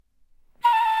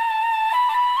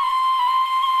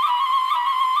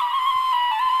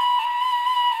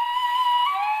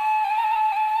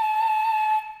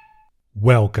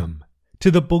Welcome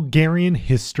to the Bulgarian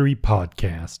History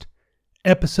Podcast,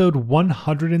 episode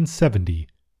 170,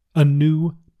 A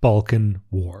New Balkan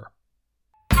War.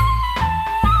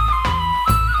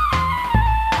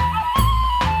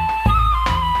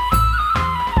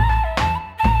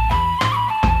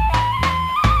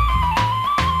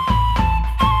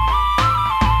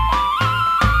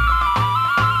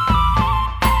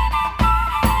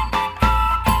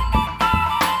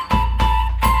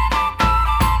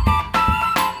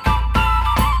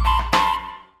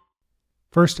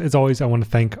 First, as always, I want to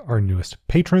thank our newest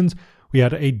patrons. We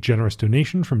had a generous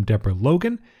donation from Deborah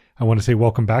Logan. I want to say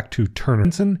welcome back to Turner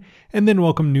Henson, and then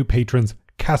welcome new patrons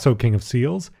Casso King of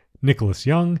Seals, Nicholas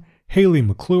Young, Haley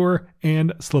McClure,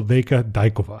 and Slaveka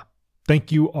Dykova.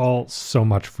 Thank you all so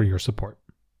much for your support.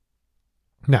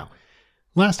 Now,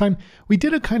 last time we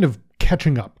did a kind of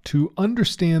catching up to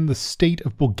understand the state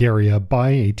of Bulgaria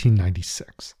by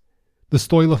 1896. The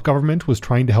Stoilov government was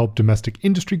trying to help domestic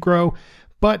industry grow,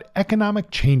 but economic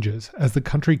changes as the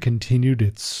country continued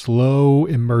its slow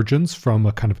emergence from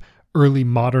a kind of early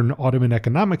modern Ottoman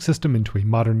economic system into a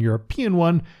modern European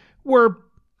one were,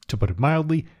 to put it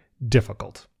mildly,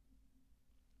 difficult.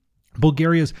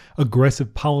 Bulgaria's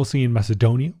aggressive policy in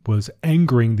Macedonia was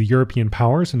angering the European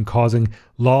powers and causing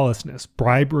lawlessness,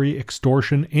 bribery,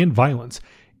 extortion, and violence,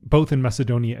 both in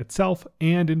Macedonia itself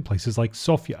and in places like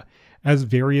Sofia, as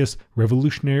various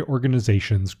revolutionary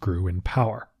organizations grew in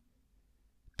power.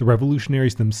 The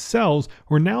revolutionaries themselves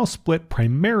were now split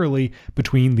primarily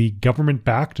between the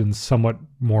government-backed and somewhat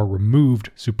more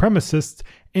removed supremacists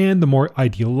and the more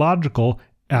ideological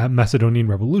Macedonian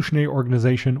Revolutionary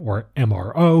Organization, or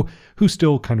MRO, who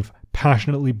still kind of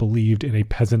passionately believed in a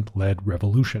peasant-led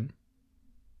revolution.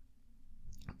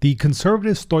 The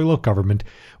conservative Stoilov government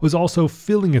was also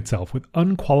filling itself with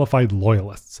unqualified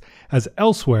loyalists, as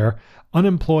elsewhere,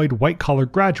 unemployed white-collar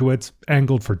graduates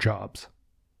angled for jobs.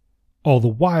 All the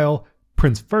while,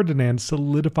 Prince Ferdinand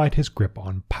solidified his grip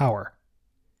on power.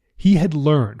 He had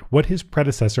learned what his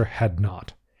predecessor had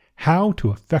not: how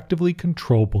to effectively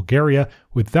control Bulgaria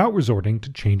without resorting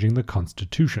to changing the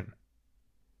constitution.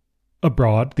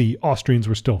 Abroad, the Austrians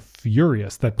were still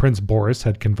furious that Prince Boris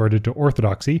had converted to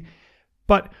Orthodoxy,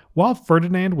 but while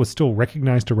Ferdinand was still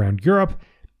recognized around Europe,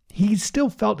 he still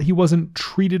felt he wasn't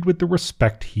treated with the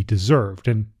respect he deserved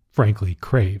and frankly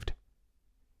craved.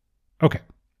 Okay.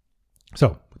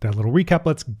 So, with that little recap,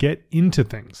 let's get into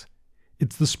things.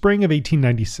 It's the spring of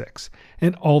 1896,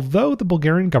 and although the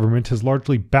Bulgarian government has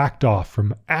largely backed off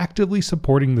from actively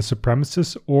supporting the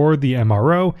supremacists or the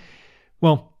MRO,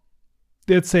 well,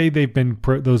 let's say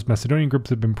those Macedonian groups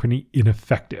have been pretty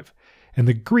ineffective, and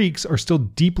the Greeks are still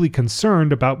deeply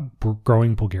concerned about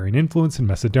growing Bulgarian influence in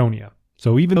Macedonia.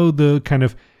 So even though you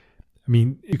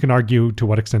can argue to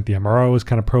what extent the MRO is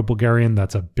kind of pro-Bulgarian,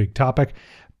 that's a big topic,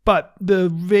 but the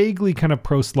vaguely kind of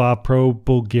pro-Slav,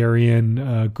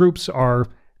 pro-Bulgarian groups are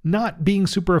not being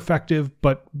super effective,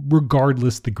 but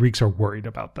regardless, the Greeks are worried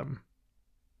about them.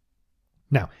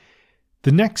 Now,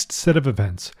 the next set of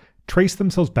events trace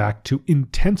themselves back to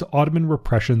intense Ottoman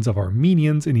repressions of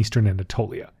Armenians in eastern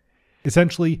Anatolia.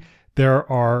 Essentially,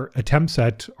 there are attempts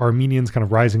at Armenians kind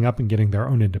of rising up and getting their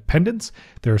own independence.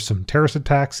 There are some terrorist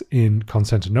attacks in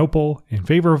Constantinople in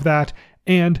favor of that,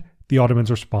 and the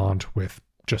Ottomans respond with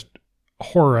just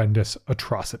horrendous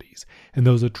atrocities. And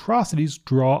those atrocities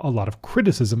draw a lot of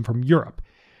criticism from Europe.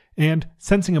 And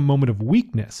sensing a moment of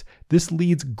weakness, this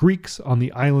leads Greeks on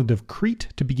the island of Crete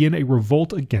to begin a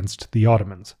revolt against the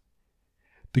Ottomans.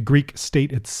 The Greek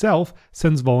state itself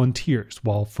sends volunteers,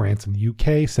 while France and the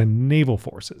UK send naval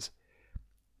forces.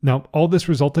 Now, all this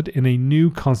resulted in a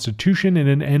new constitution and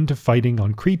an end to fighting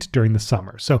on Crete during the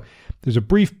summer. So there's a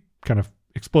brief kind of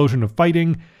explosion of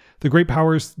fighting. The great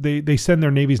powers, they send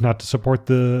their navies not to support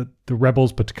the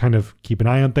rebels, but to kind of keep an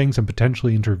eye on things and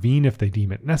potentially intervene if they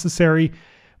deem it necessary.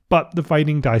 But the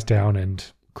fighting dies down and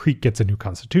Crete gets a new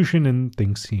constitution and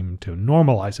things seem to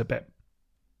normalize a bit.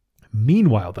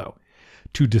 Meanwhile, though,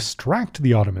 to distract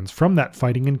the Ottomans from that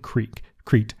fighting in Crete,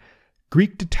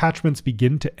 Greek detachments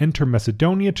begin to enter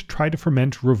Macedonia to try to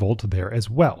foment revolt there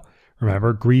as well.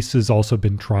 Remember, Greece has also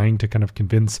been trying to kind of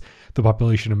convince the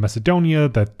population of Macedonia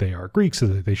that they are Greeks, so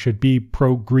that they should be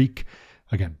pro-Greek.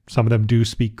 Again, some of them do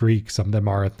speak Greek, some of them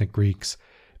are ethnic Greeks.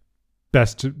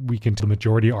 Best we can tell, the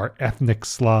majority are ethnic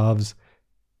Slavs.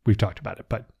 We've talked about it,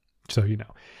 but so you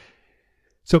know.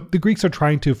 So the Greeks are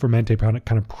trying to foment a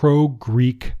kind of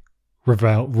pro-Greek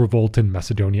revolt in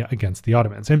Macedonia against the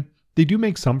Ottomans, and they do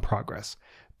make some progress.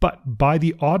 But by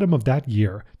the autumn of that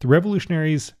year, the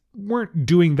revolutionaries weren't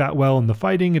doing that well in the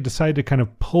fighting and decided to kind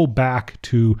of pull back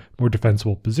to more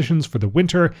defensible positions for the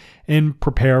winter and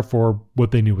prepare for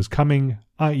what they knew was coming,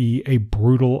 i.e. a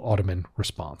brutal Ottoman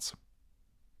response.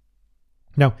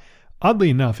 Now, oddly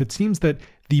enough, it seems that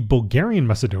the Bulgarian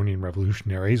Macedonian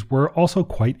revolutionaries were also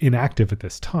quite inactive at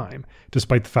this time,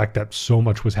 despite the fact that so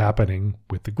much was happening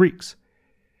with the Greeks.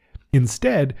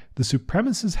 Instead, the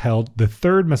supremacists held the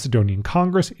Third Macedonian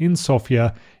Congress in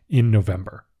Sofia in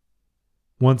November.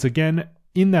 Once again,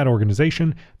 in that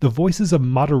organization, the voices of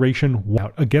moderation went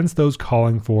out against those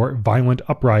calling for violent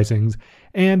uprisings,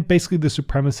 and basically the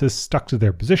supremacists stuck to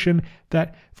their position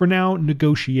that, for now,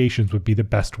 negotiations would be the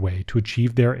best way to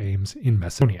achieve their aims in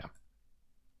Macedonia.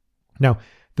 Now,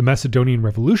 the Macedonian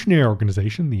Revolutionary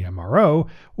Organization, the MRO,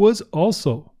 was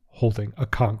also holding a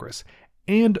congress,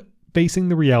 and facing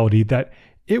the reality that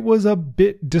it was a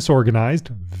bit disorganized,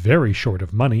 very short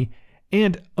of money,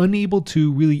 and unable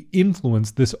to really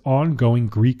influence this ongoing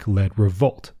Greek-led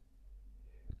revolt.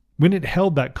 When it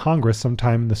held that Congress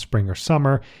sometime in the spring or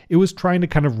summer, it was trying to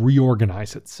kind of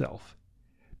reorganize itself.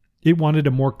 It wanted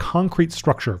a more concrete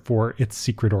structure for its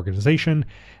secret organization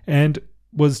and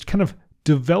was kind of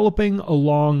developing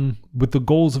along with the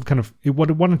goals of what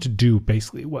it wanted to do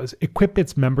basically was equip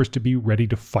its members to be ready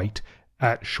to fight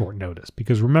at short notice.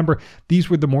 Because remember, these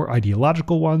were the more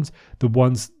ideological ones, the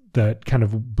ones that kind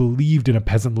of believed in a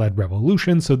peasant-led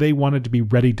revolution, so they wanted to be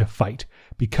ready to fight.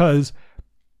 Because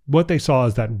what they saw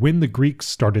is that when the Greeks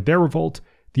started their revolt,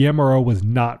 the MRO was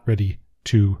not ready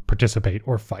to participate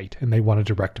or fight, and they wanted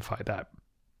to rectify that.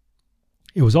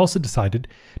 It was also decided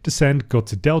to send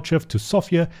Goce Delchev to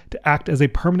Sofia to act as a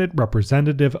permanent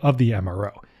representative of the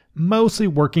MRO, mostly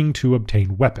working to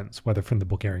obtain weapons, whether from the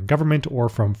Bulgarian government or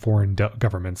from foreign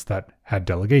governments that had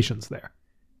delegations there.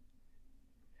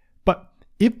 But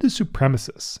if the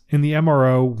supremacists in the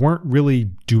MRO weren't really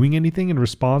doing anything in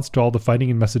response to all the fighting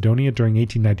in Macedonia during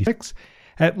 1896,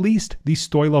 at least the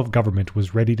Stoilov government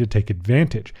was ready to take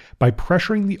advantage by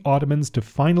pressuring the Ottomans to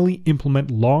finally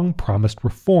implement long-promised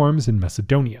reforms in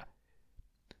Macedonia.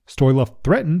 Stoilov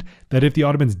threatened that if the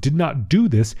Ottomans did not do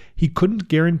this, he couldn't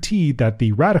guarantee that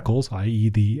the radicals, i.e.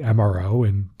 the MRO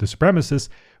and the supremacists,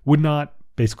 would not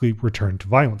basically return to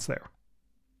violence there.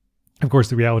 Of course,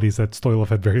 the reality is that Stoilov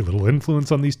had very little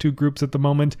influence on these two groups at the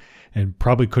moment and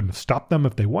probably couldn't have stopped them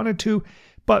if they wanted to,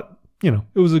 but, it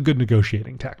was a good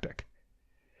negotiating tactic.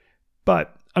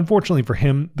 But unfortunately for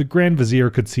him, the Grand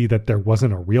Vizier could see that there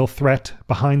wasn't a real threat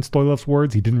behind Stoilov's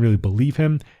words. He didn't really believe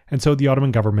him, and so the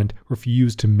Ottoman government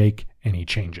refused to make any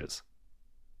changes.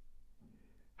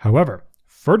 However,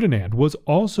 Ferdinand was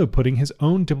also putting his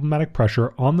own diplomatic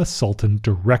pressure on the Sultan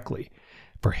directly.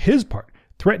 For his part,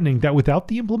 threatening that without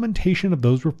the implementation of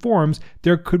those reforms,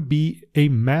 there could be a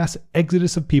mass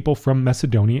exodus of people from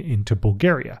Macedonia into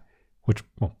Bulgaria, which,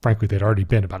 well, frankly, they'd already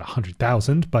been about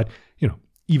 100,000, but,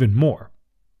 even more.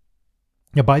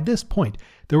 Now, by this point,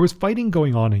 there was fighting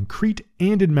going on in Crete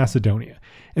and in Macedonia,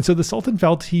 and so the Sultan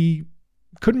felt he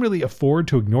couldn't really afford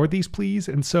to ignore these pleas,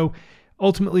 and so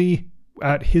ultimately,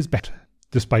 at his behest,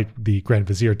 despite the Grand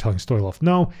Vizier telling Stoilov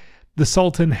no, the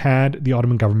Sultan had the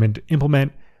Ottoman government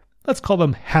implement, let's call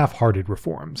them half-hearted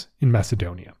reforms in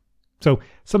Macedonia. So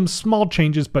some small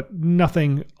changes, but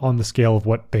nothing on the scale of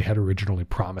what they had originally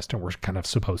promised and were kind of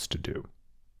supposed to do.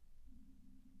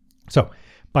 So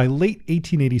by late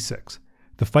 1886,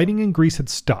 the fighting in Greece had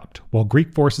stopped, while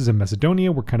Greek forces in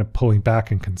Macedonia were kind of pulling back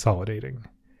and consolidating.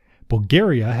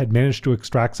 Bulgaria had managed to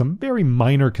extract some very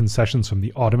minor concessions from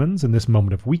the Ottomans in this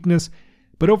moment of weakness,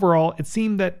 but overall it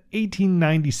seemed that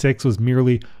 1896 was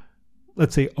merely,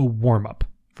 let's say, a warm-up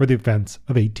for the events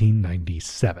of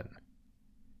 1897.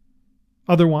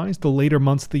 Otherwise, the later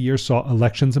months of the year saw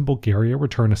elections in Bulgaria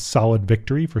return a solid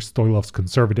victory for Stoilov's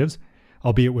conservatives,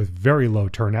 albeit with very low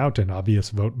turnout and obvious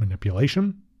vote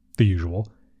manipulation, the usual.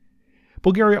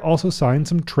 Bulgaria also signed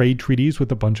some trade treaties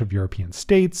with a bunch of European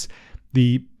states.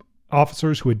 The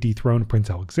officers who had dethroned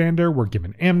Prince Alexander were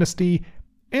given amnesty,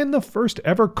 and the first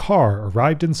ever car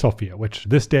arrived in Sofia, which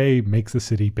this day makes the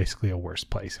city basically a worse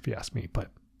place, if you ask me,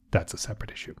 but that's a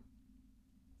separate issue.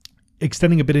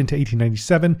 Extending a bit into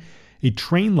 1897, a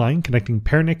train line connecting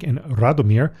Pernik and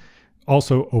Radomir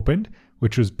also opened,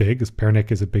 which was big, as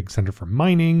Pernik is a big center for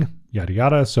mining, yada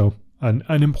yada, so an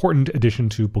important addition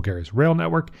to Bulgaria's rail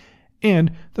network,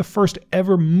 and the first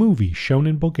ever movie shown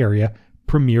in Bulgaria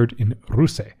premiered in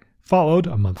Russe, followed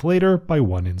a month later by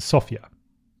one in Sofia.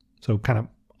 So kind of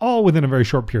all within a very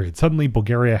short period. Suddenly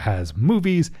Bulgaria has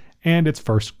movies and its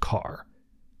first car.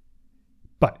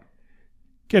 But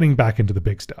getting back into the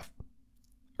big stuff.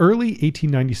 Early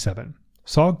 1897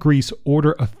 saw Greece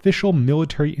order official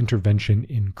military intervention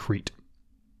in Crete.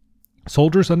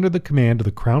 Soldiers under the command of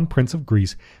the Crown Prince of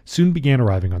Greece soon began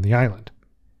arriving on the island.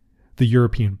 The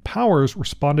European powers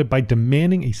responded by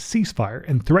demanding a ceasefire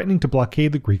and threatening to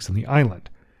blockade the Greeks on the island.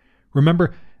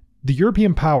 Remember, the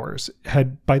European powers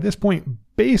had by this point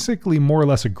basically more or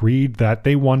less agreed that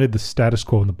they wanted the status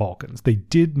quo in the Balkans. They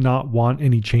did not want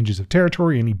any changes of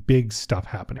territory, any big stuff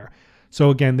happening.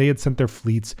 So again, they had sent their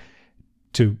fleets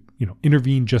to,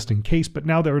 intervene just in case, but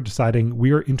now they were deciding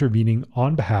we are intervening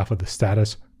on behalf of the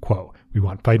status quo. We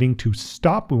want fighting to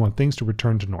stop. We want things to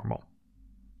return to normal.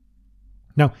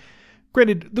 Now,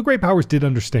 granted, the great powers did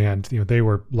understand, they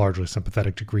were largely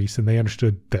sympathetic to Greece and they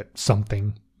understood that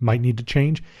something might need to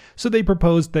change. So they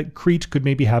proposed that Crete could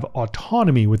maybe have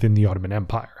autonomy within the Ottoman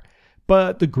Empire.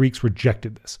 But the Greeks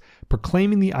rejected this,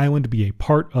 proclaiming the island to be a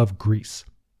part of Greece.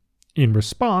 In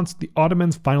response, the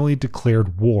Ottomans finally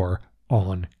declared war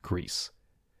on Greece.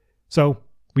 So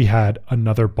we had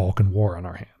another Balkan War on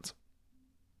our hands.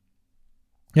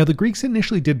 Now, the Greeks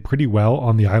initially did pretty well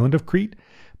on the island of Crete,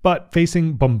 but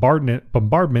facing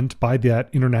bombardment by that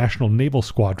international naval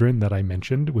squadron that I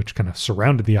mentioned, which kind of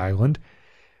surrounded the island,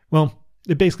 well,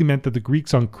 it basically meant that the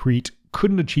Greeks on Crete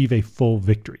couldn't achieve a full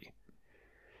victory.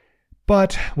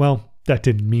 But, well, that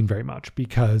didn't mean very much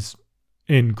because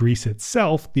in Greece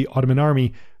itself, the Ottoman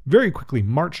army very quickly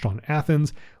marched on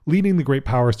Athens, leading the great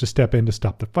powers to step in to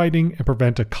stop the fighting and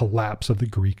prevent a collapse of the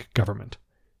Greek government.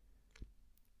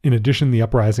 In addition, the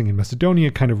uprising in Macedonia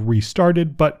kind of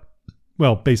restarted, but,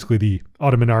 well, basically the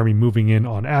Ottoman army moving in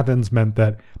on Athens meant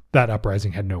that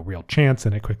uprising had no real chance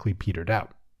and it quickly petered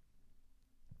out.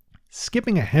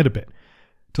 Skipping ahead a bit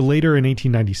to later in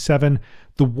 1897,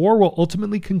 the war will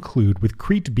ultimately conclude with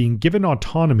Crete being given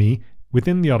autonomy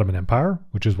within the Ottoman Empire,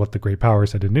 which is what the great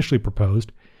powers had initially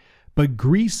proposed, but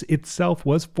Greece itself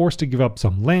was forced to give up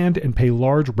some land and pay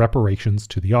large reparations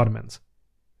to the Ottomans.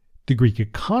 The Greek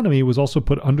economy was also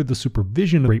put under the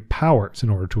supervision of great powers in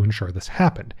order to ensure this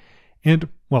happened. And,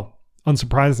 well,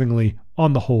 unsurprisingly,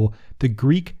 on the whole, the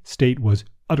Greek state was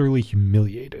utterly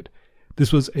humiliated.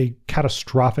 This was a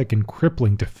catastrophic and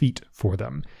crippling defeat for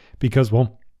them because,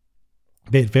 well,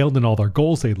 they had failed in all their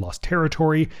goals. They had lost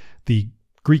territory. The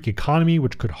Greek economy,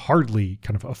 which could hardly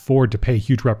kind of afford to pay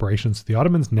huge reparations to the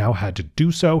Ottomans, now had to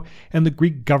do so, and the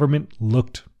Greek government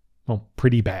looked, well,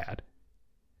 pretty bad.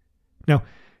 Now,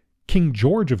 King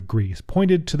George of Greece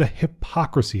pointed to the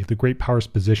hypocrisy of the great powers'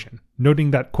 position,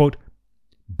 noting that, quote,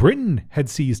 Britain had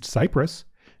seized Cyprus,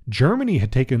 Germany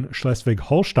had taken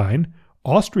Schleswig-Holstein,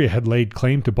 Austria had laid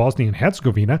claim to Bosnia and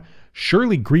Herzegovina,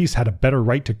 surely Greece had a better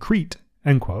right to Crete,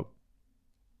 end quote.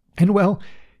 And well,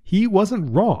 he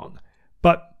wasn't wrong,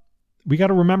 but we got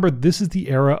to remember this is the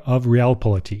era of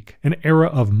realpolitik, an era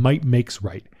of might makes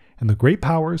right, and the great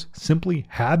powers simply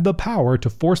had the power to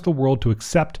force the world to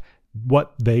accept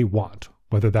what they want,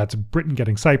 whether that's Britain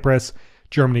getting Cyprus,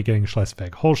 Germany getting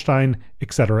Schleswig-Holstein,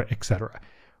 etc., etc.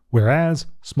 Whereas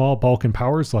small Balkan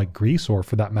powers like Greece, or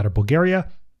for that matter Bulgaria,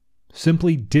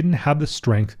 simply didn't have the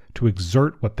strength to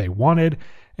exert what they wanted,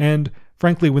 and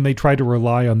frankly, when they tried to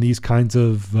rely on these kinds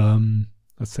of,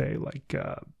 let's say, like,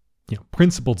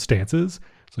 principled stances,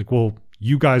 it's like, well,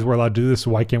 you guys were allowed to do this,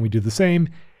 so why can't we do the same?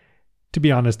 To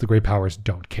be honest, the great powers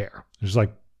don't care. It's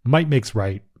like, might makes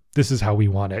right. This is how we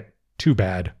want it. Too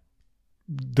bad.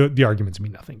 The arguments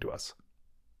mean nothing to us.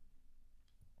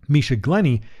 Misha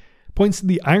Glenny points to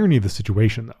the irony of the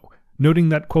situation, though, noting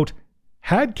that, quote,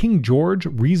 had King George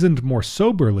reasoned more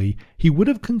soberly, he would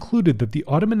have concluded that the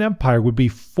Ottoman Empire would be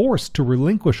forced to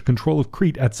relinquish control of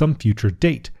Crete at some future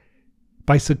date.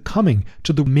 By succumbing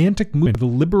to the romantic movement of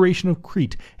the liberation of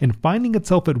Crete and finding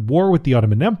itself at war with the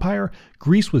Ottoman Empire,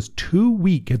 Greece was too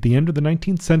weak at the end of the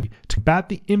 19th century to combat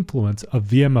the influence of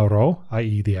Viemaro,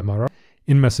 i.e. the Emperor,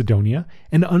 in Macedonia,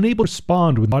 and unable to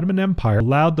respond when the Ottoman Empire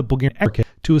allowed the Bulgarian Emperor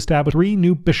to establish 3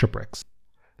 new bishoprics.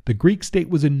 The Greek state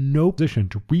was in no position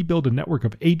to rebuild a network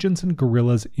of agents and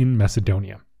guerrillas in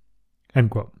Macedonia. End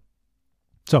quote.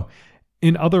 So,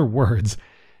 in other words,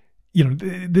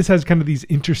 this has kind of these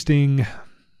interesting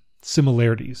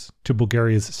similarities to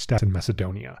Bulgaria's status in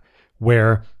Macedonia,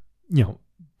 where,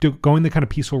 going the kind of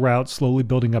peaceful route, slowly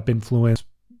building up influence,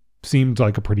 seemed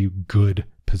like a pretty good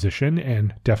position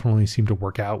and definitely seemed to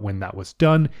work out when that was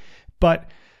done. But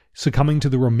succumbing to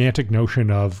the romantic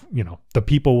notion of, the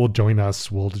people will join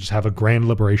us, we'll just have a grand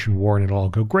liberation war and it'll all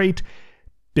go great,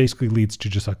 basically leads to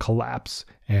just a collapse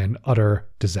and utter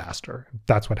disaster.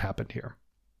 That's what happened here.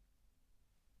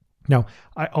 Now,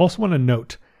 I also want to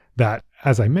note that,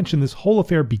 as I mentioned, this whole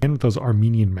affair began with those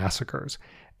Armenian massacres.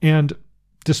 And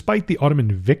despite the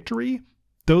Ottoman victory,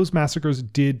 those massacres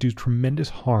did do tremendous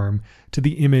harm to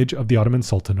the image of the Ottoman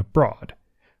Sultan abroad.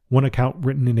 One account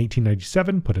written in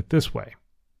 1897 put it this way.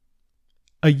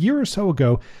 A year or so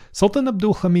ago, Sultan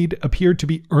Abdulhamid appeared to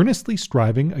be earnestly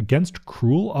striving against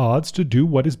cruel odds to do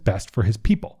what is best for his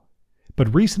people.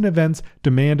 But recent events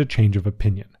demand a change of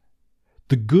opinion.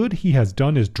 The good he has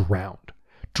done is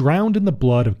drowned in the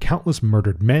blood of countless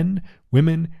murdered men,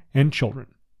 women, and children.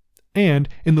 And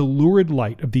in the lurid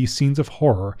light of these scenes of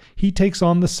horror, he takes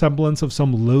on the semblance of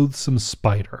some loathsome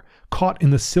spider, caught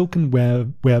in the silken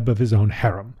web of his own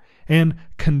harem, and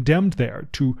condemned there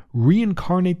to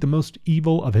reincarnate the most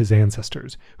evil of his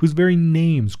ancestors, whose very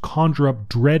names conjure up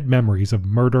dread memories of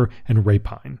murder and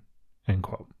rapine. End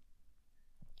quote.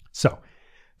 So,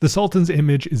 the Sultan's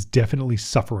image is definitely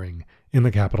suffering in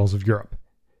the capitals of Europe.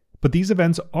 But these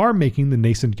events are making the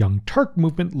nascent Young Turk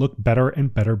movement look better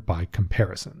and better by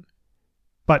comparison.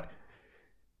 But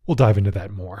we'll dive into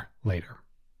that more later.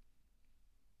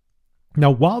 Now,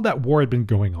 while that war had been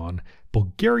going on,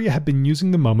 Bulgaria had been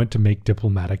using the moment to make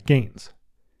diplomatic gains.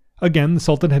 Again, the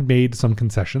Sultan had made some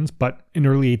concessions, but in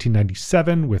early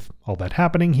 1897, with all that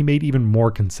happening, he made even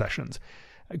more concessions,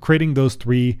 creating those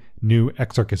 3 new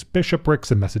exarchus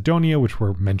bishoprics in Macedonia, which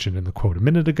were mentioned in the quote a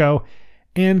minute ago,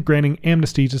 and granting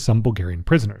amnesty to some Bulgarian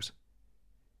prisoners.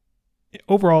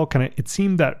 Overall, it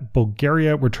seemed that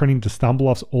Bulgaria, returning to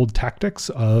Stambolov's old tactics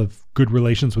of good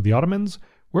relations with the Ottomans,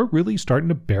 were really starting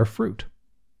to bear fruit.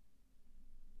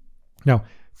 Now,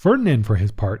 Ferdinand, for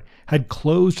his part, had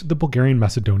closed the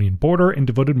Bulgarian-Macedonian border and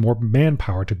devoted more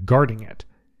manpower to guarding it.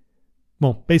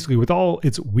 Well, basically, with all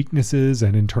its weaknesses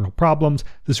and internal problems,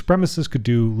 the supremacists could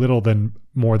do little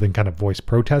more than voice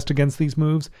protest against these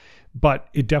moves, but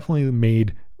it definitely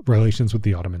made relations with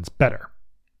the Ottomans better.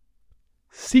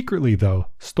 Secretly, though,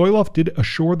 Stoilov did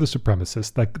assure the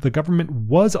supremacists that the government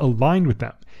was aligned with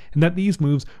them and that these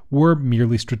moves were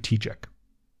merely strategic.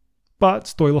 But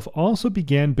Stoilov also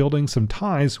began building some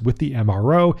ties with the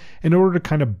MRO in order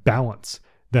to balance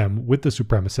them with the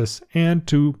supremacists and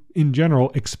to, in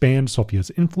general, expand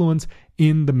Sofia's influence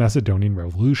in the Macedonian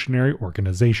revolutionary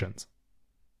organizations.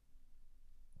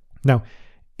 Now,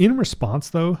 in response,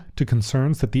 though, to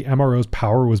concerns that the MRO's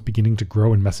power was beginning to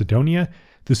grow in Macedonia,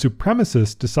 the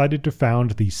supremacists decided to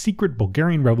found the secret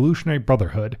Bulgarian Revolutionary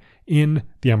Brotherhood in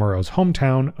the MRO's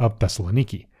hometown of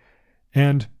Thessaloniki.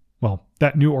 And,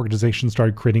 that new organization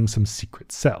started creating some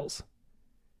secret cells.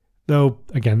 Though,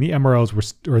 again, the MROs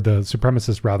the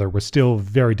supremacists were still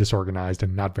very disorganized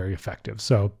and not very effective,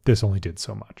 so this only did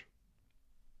so much.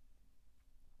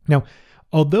 Now,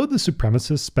 although the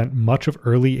supremacists spent much of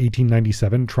early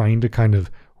 1897 trying to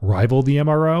rival the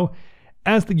MRO,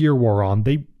 as the year wore on,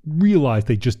 they realized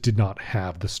they just did not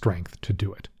have the strength to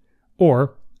do it.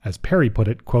 Or, as Perry put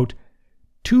it, quote,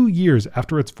 2 years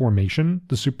after its formation,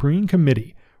 the Supreme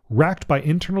Committee, racked by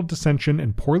internal dissension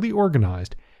and poorly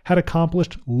organized, had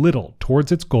accomplished little towards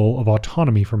its goal of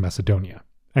autonomy for Macedonia.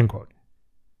 End quote.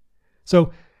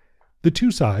 So, the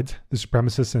two sides, the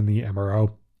supremacists and the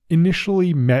MRO,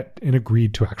 initially met and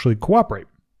agreed to actually cooperate.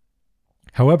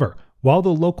 However, while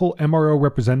the local MRO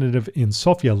representative in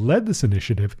Sofia led this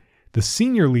initiative, the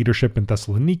senior leadership in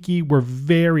Thessaloniki were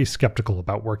very skeptical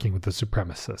about working with the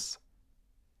supremacists.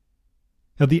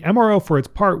 Now, the MRO, for its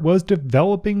part, was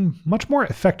developing much more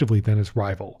effectively than its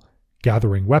rival,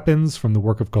 gathering weapons from the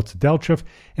work of Gotzadelchev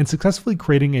and successfully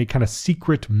creating a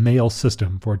secret mail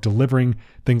system for delivering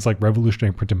things like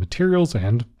revolutionary printed materials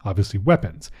and, obviously,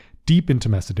 weapons deep into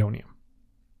Macedonia.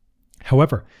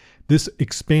 However, this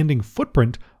expanding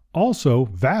footprint also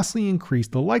vastly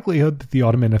increased the likelihood that the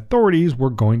Ottoman authorities were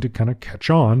going to catch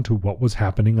on to what was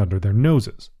happening under their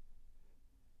noses.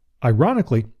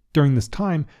 Ironically, during this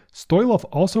time, Stoilov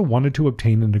also wanted to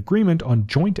obtain an agreement on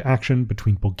joint action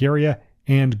between Bulgaria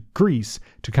and Greece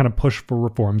to push for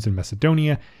reforms in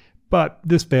Macedonia, but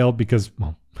this failed because,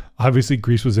 obviously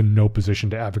Greece was in no position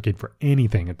to advocate for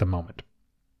anything at the moment.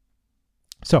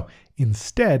 So,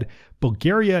 instead,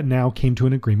 Bulgaria now came to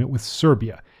an agreement with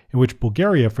Serbia, in which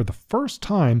Bulgaria, for the first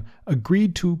time,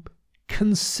 agreed to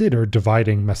consider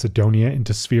dividing Macedonia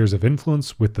into spheres of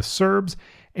influence with the Serbs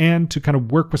and to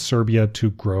work with Serbia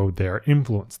to grow their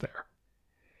influence there.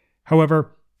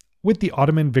 However, with the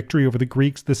Ottoman victory over the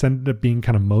Greeks, this ended up being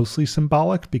mostly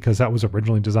symbolic because that was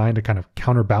originally designed to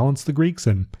counterbalance the Greeks,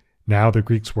 and now the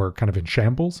Greeks were in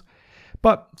shambles.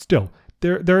 But still,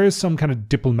 there is some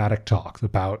diplomatic talk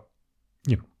about,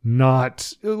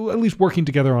 not at least working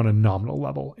together on a nominal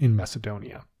level in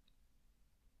Macedonia.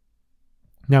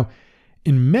 Now,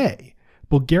 in May,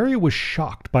 Bulgaria was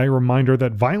shocked by a reminder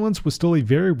that violence was still a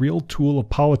very real tool of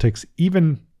politics,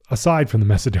 even aside from the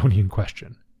Macedonian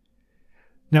question.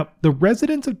 Now, the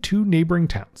residents of 2 neighboring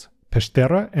towns,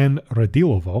 Pestera and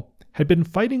Radilovo, had been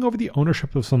fighting over the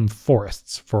ownership of some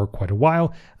forests for quite a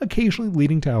while, occasionally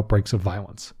leading to outbreaks of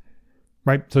violence.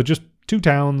 right? So just two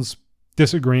towns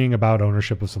disagreeing about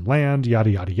ownership of some land, yada,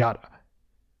 yada, yada.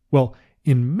 Well,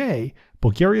 in May,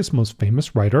 Bulgaria's most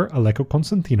famous writer, Aleko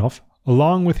Konstantinov,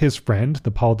 along with his friend,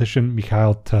 the politician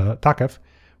Mikhail Takev,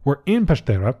 were in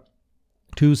Peshtera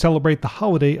to celebrate the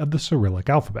holiday of the Cyrillic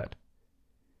alphabet.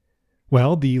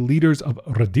 Well, the leaders of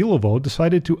Radilovo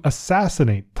decided to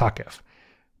assassinate Takev.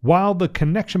 While the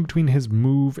connection between his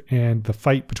move and the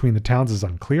fight between the towns is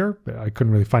unclear, I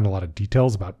couldn't really find a lot of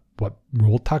details about what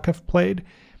role Takev played.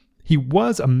 He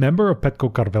was a member of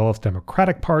Petko Karvelov's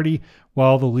Democratic Party,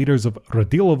 while the leaders of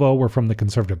Radilovo were from the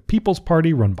Conservative People's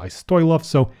Party run by Stoilov,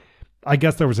 so I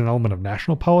guess there was an element of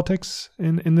national politics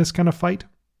in this kind of fight.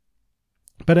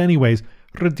 But anyways,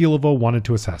 Radilovo wanted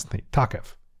to assassinate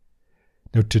Takev.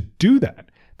 Now, to do that,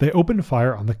 they opened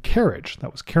fire on the carriage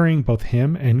that was carrying both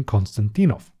him and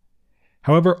Konstantinov.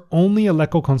 However, only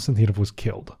Aleko Konstantinov was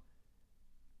killed.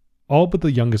 All but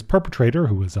the youngest perpetrator,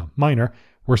 who was a minor,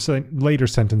 were later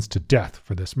sentenced to death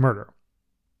for this murder.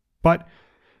 But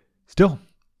still,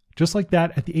 just like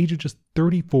that, at the age of just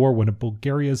 34, one of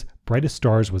Bulgaria's brightest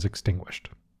stars was extinguished.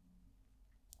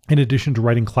 In addition to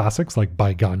writing classics like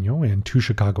Baiganyo and To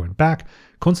Chicago and Back,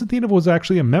 Konstantinov was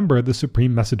actually a member of the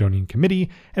Supreme Macedonian Committee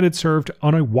and had served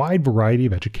on a wide variety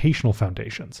of educational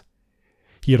foundations.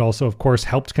 He had also, of course,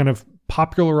 helped kind of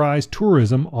popularize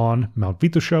tourism on Mount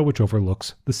Vitosha, which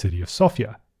overlooks the city of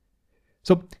Sofia.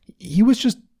 So he was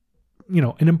just,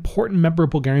 an important member of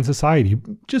Bulgarian society,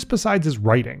 just besides his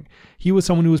writing. He was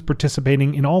someone who was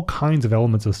participating in all kinds of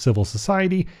elements of civil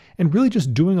society and really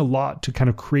just doing a lot to kind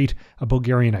of create a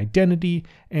Bulgarian identity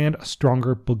and a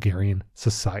stronger Bulgarian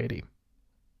society.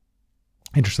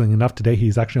 Interestingly enough, today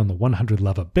he's actually on the 100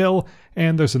 leva bill,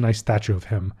 and there's a nice statue of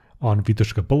him on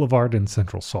Vitushka Boulevard in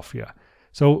central Sofia.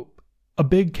 So a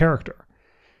big character,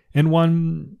 and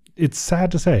one, it's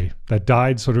sad to say, that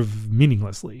died sort of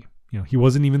meaninglessly. He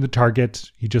wasn't even the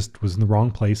target, he just was in the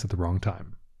wrong place at the wrong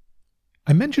time.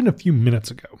 I mentioned a few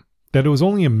minutes ago that it was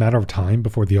only a matter of time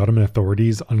before the Ottoman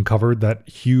authorities uncovered that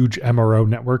huge MRO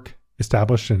network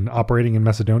established and operating in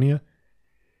Macedonia.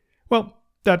 Well,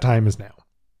 that time is now.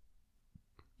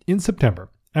 In September,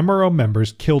 MRO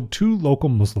members killed 2 local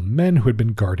Muslim men who had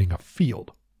been guarding a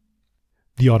field.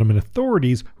 The Ottoman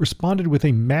authorities responded with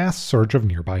a mass search of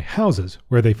nearby houses,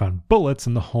 where they found bullets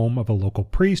in the home of a local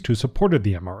priest who supported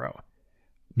the MRO.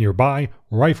 Nearby,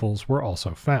 rifles were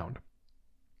also found.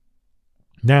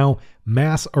 Now,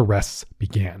 mass arrests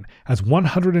began, as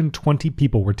 120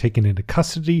 people were taken into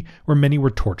custody, where many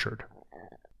were tortured.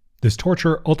 This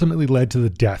torture ultimately led to the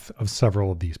death of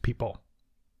several of these people.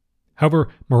 However,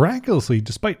 miraculously,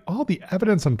 despite all the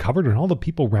evidence uncovered and all the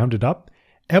people rounded up,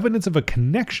 evidence of a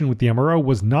connection with the MRO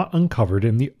was not uncovered,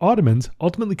 and the Ottomans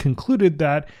ultimately concluded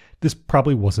that this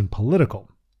probably wasn't political.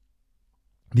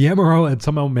 The MRO had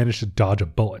somehow managed to dodge a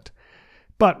bullet.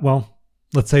 But, well,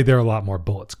 let's say there are a lot more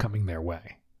bullets coming their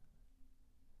way.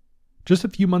 Just a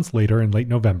few months later, in late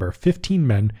November, 15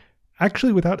 men,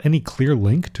 actually without any clear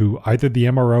link to either the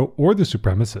MRO or the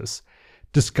supremacists,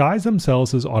 disguised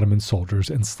themselves as Ottoman soldiers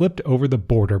and slipped over the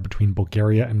border between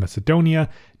Bulgaria and Macedonia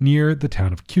near the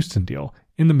town of Kustendil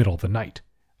in the middle of the night,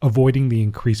 avoiding the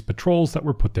increased patrols that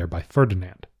were put there by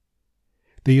Ferdinand.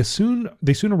 They soon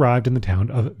arrived in the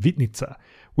town of Vitnica,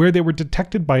 where they were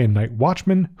detected by a night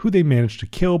watchman who they managed to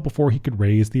kill before he could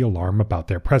raise the alarm about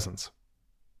their presence.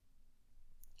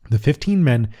 The 15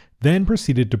 men then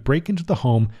proceeded to break into the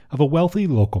home of a wealthy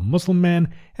local Muslim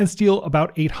man and steal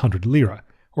about 800 lira,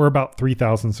 or about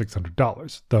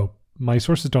 $3,600, though my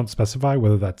sources don't specify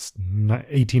whether that's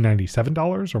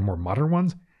 $1897 or more modern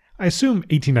ones. I assume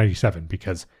 1897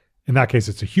 because in that case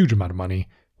it's a huge amount of money,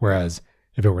 whereas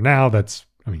if it were now, that's,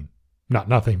 not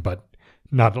nothing, but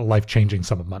not a life-changing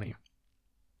sum of money.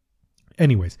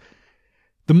 Anyways,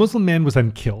 the Muslim man was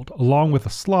then killed, along with a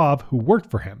Slav who worked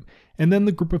for him, and then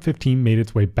the group of 15 made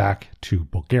its way back to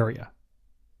Bulgaria.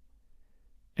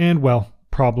 And, well,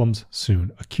 problems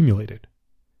soon accumulated.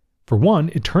 For one,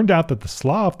 it turned out that the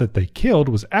Slav that they killed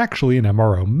was actually an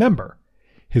MRO member.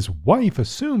 His wife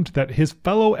assumed that his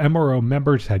fellow MRO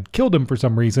members had killed him for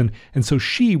some reason, and so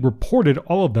she reported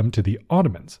all of them to the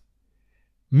Ottomans.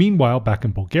 Meanwhile, back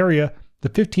in Bulgaria, the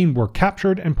 15 were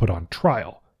captured and put on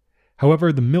trial.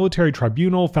 However, the military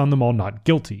tribunal found them all not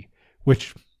guilty,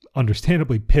 which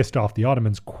understandably pissed off the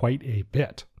Ottomans quite a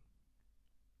bit.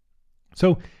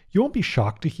 So, you won't be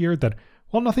shocked to hear that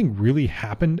while nothing really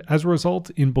happened as a result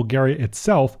in Bulgaria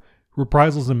itself,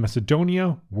 reprisals in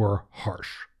Macedonia were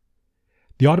harsh.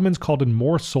 The Ottomans called in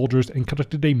more soldiers and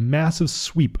conducted a massive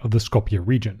sweep of the Skopje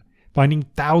region, finding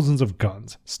thousands of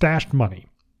guns, stashed money,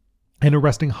 and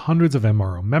arresting hundreds of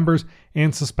MRO members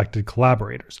and suspected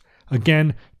collaborators,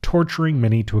 again torturing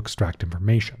many to extract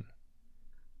information.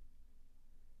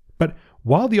 But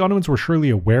while the Ottomans were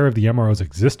surely aware of the MRO's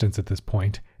existence at this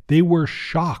point, they were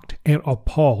shocked and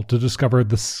appalled to discover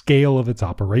the scale of its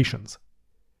operations.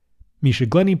 Misha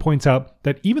Glenny points out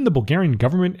that even the Bulgarian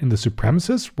government and the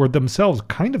supremacists were themselves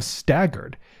kind of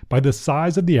staggered by the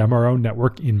size of the MRO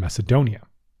network in Macedonia.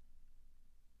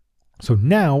 So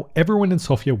now everyone in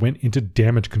Sofia went into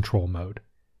damage control mode.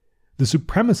 The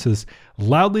supremacists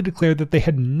loudly declared that they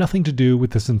had nothing to do with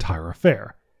this entire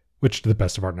affair, which to the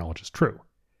best of our knowledge is true.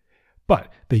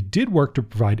 But they did work to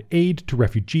provide aid to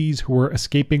refugees who were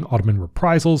escaping Ottoman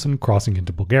reprisals and crossing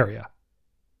into Bulgaria.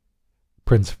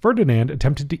 Prince Ferdinand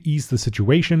attempted to ease the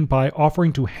situation by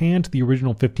offering to hand the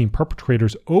original 15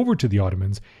 perpetrators over to the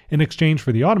Ottomans in exchange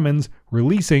for the Ottomans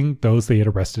releasing those they had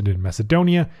arrested in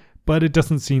Macedonia, but it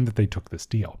doesn't seem that they took this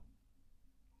deal.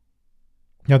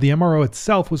 Now, the MRO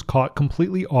itself was caught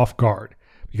completely off guard,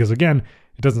 because again,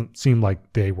 it doesn't seem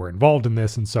like they were involved in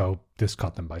this, and so this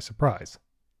caught them by surprise.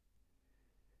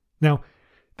 Now,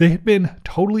 they had been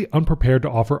totally unprepared to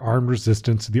offer armed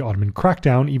resistance to the Ottoman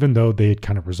crackdown, even though they had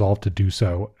kind of resolved to do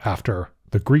so after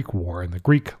the Greek War and the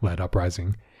Greek-led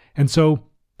uprising. And so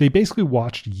they basically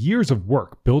watched years of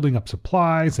work building up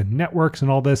supplies and networks and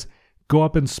all this go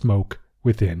up in smoke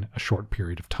within a short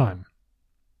period of time.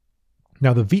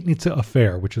 Now, the Vitnica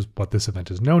affair, which is what this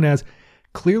event is known as,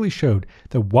 clearly showed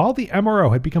that while the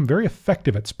MRO had become very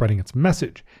effective at spreading its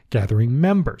message, gathering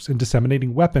members, and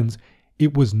disseminating weapons,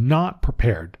 it was not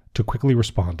prepared to quickly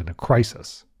respond in a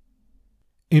crisis.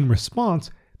 In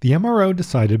response, the MRO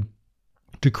decided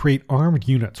to create armed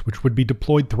units which would be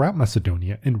deployed throughout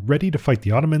Macedonia and ready to fight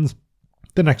the Ottomans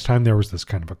the next time there was this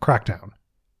kind of a crackdown.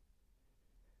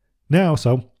 Now,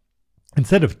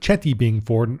 instead of Cheti being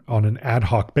formed on an ad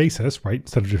hoc basis, right,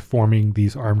 instead of just forming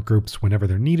these armed groups whenever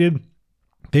they're needed,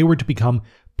 they were to become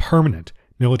permanent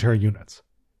military units.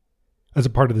 As a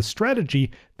part of this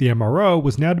strategy, the MRO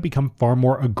was now to become far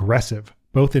more aggressive,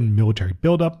 both in military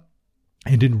buildup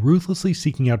and in ruthlessly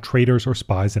seeking out traitors or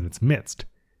spies in its midst.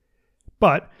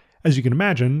 But, as you can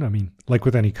imagine, like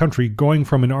with any country, going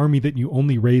from an army that you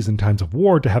only raise in times of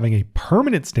war to having a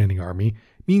permanent standing army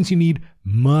means you need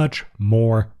much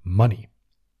more money.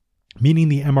 Meaning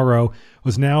the MRO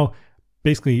was now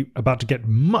basically about to get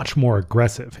much more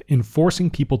aggressive in forcing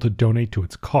people to donate to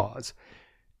its cause.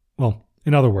 Well,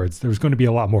 in other words, there's going to be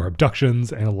a lot more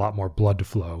abductions and a lot more blood to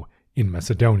flow in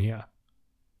Macedonia.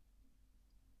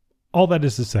 All that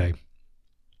is to say,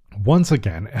 once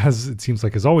again, as it seems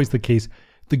like is always the case,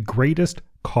 the greatest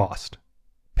cost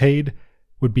paid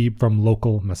would be from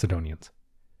local Macedonians.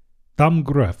 Tam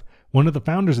Gruev, one of the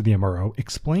founders of the MRO,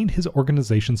 explained his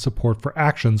organization's support for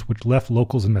actions which left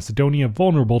locals in Macedonia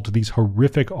vulnerable to these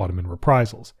horrific Ottoman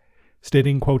reprisals,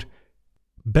 stating, quote,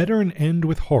 "Better an end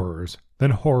with horrors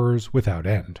than horrors without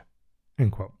end."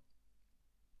 End quote.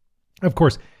 Of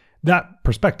course, that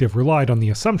perspective relied on the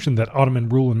assumption that Ottoman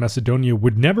rule in Macedonia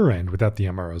would never end without the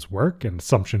MRO's work, an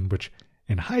assumption which,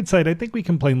 in hindsight, I think we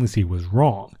can plainly see was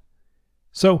wrong.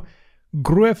 So,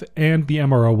 Gruev and the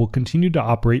MRO will continue to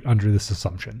operate under this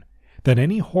assumption, that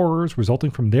any horrors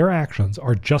resulting from their actions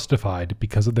are justified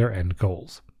because of their end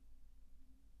goals.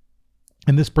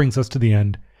 And this brings us to the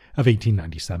end of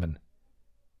 1897.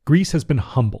 Greece has been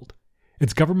humbled.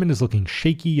 Its government is looking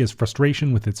shaky as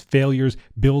frustration with its failures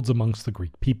builds amongst the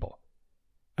Greek people.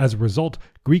 As a result,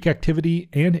 Greek activity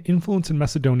and influence in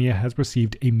Macedonia has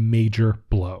received a major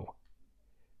blow.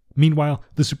 Meanwhile,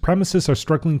 the supremacists are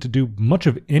struggling to do much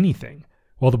of anything,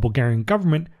 while the Bulgarian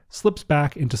government slips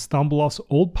back into Stambulov's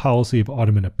old policy of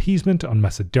Ottoman appeasement on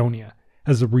Macedonia,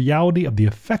 as the reality of the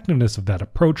effectiveness of that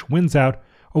approach wins out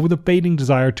over the fading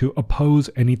desire to oppose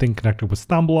anything connected with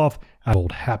Stambulov as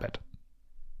old habit.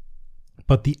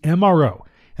 But the MRO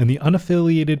and the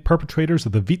unaffiliated perpetrators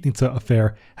of the Vitnica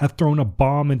affair have thrown a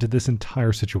bomb into this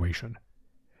entire situation.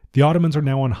 The Ottomans are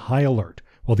now on high alert,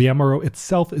 while the MRO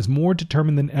itself is more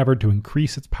determined than ever to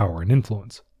increase its power and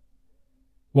influence.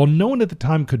 While no one at the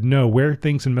time could know where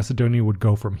things in Macedonia would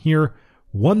go from here,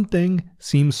 one thing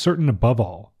seems certain above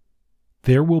all: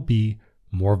 there will be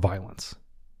more violence.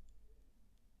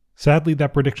 Sadly,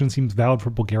 that prediction seems valid for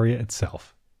Bulgaria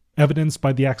itself, evidenced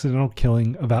by the accidental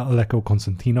killing of Aleko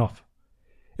Konstantinov.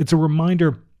 It's a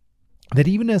reminder that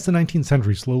even as the 19th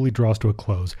century slowly draws to a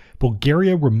close,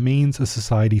 Bulgaria remains a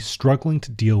society struggling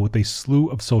to deal with a slew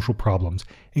of social problems,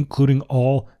 including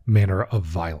all manner of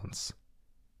violence.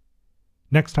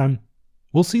 Next time,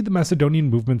 we'll see the Macedonian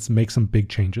movements make some big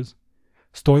changes,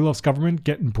 Stoilov's government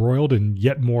get embroiled in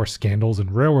yet more scandals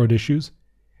and railroad issues,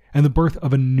 and the birth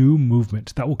of a new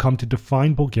movement that will come to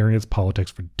define Bulgaria's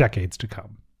politics for decades to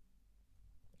come.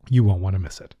 You won't want to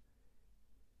miss it.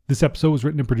 This episode was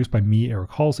written and produced by me,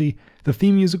 Eric Halsey. The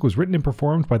theme music was written and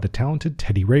performed by the talented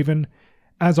Teddy Raven.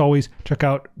 As always, check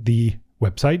out the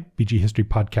website,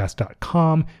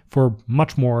 bghistorypodcast.com, for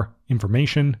much more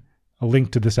information. A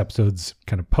link to this episode's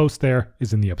kind of post there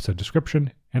is in the episode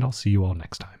description, and I'll see you all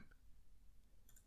next time.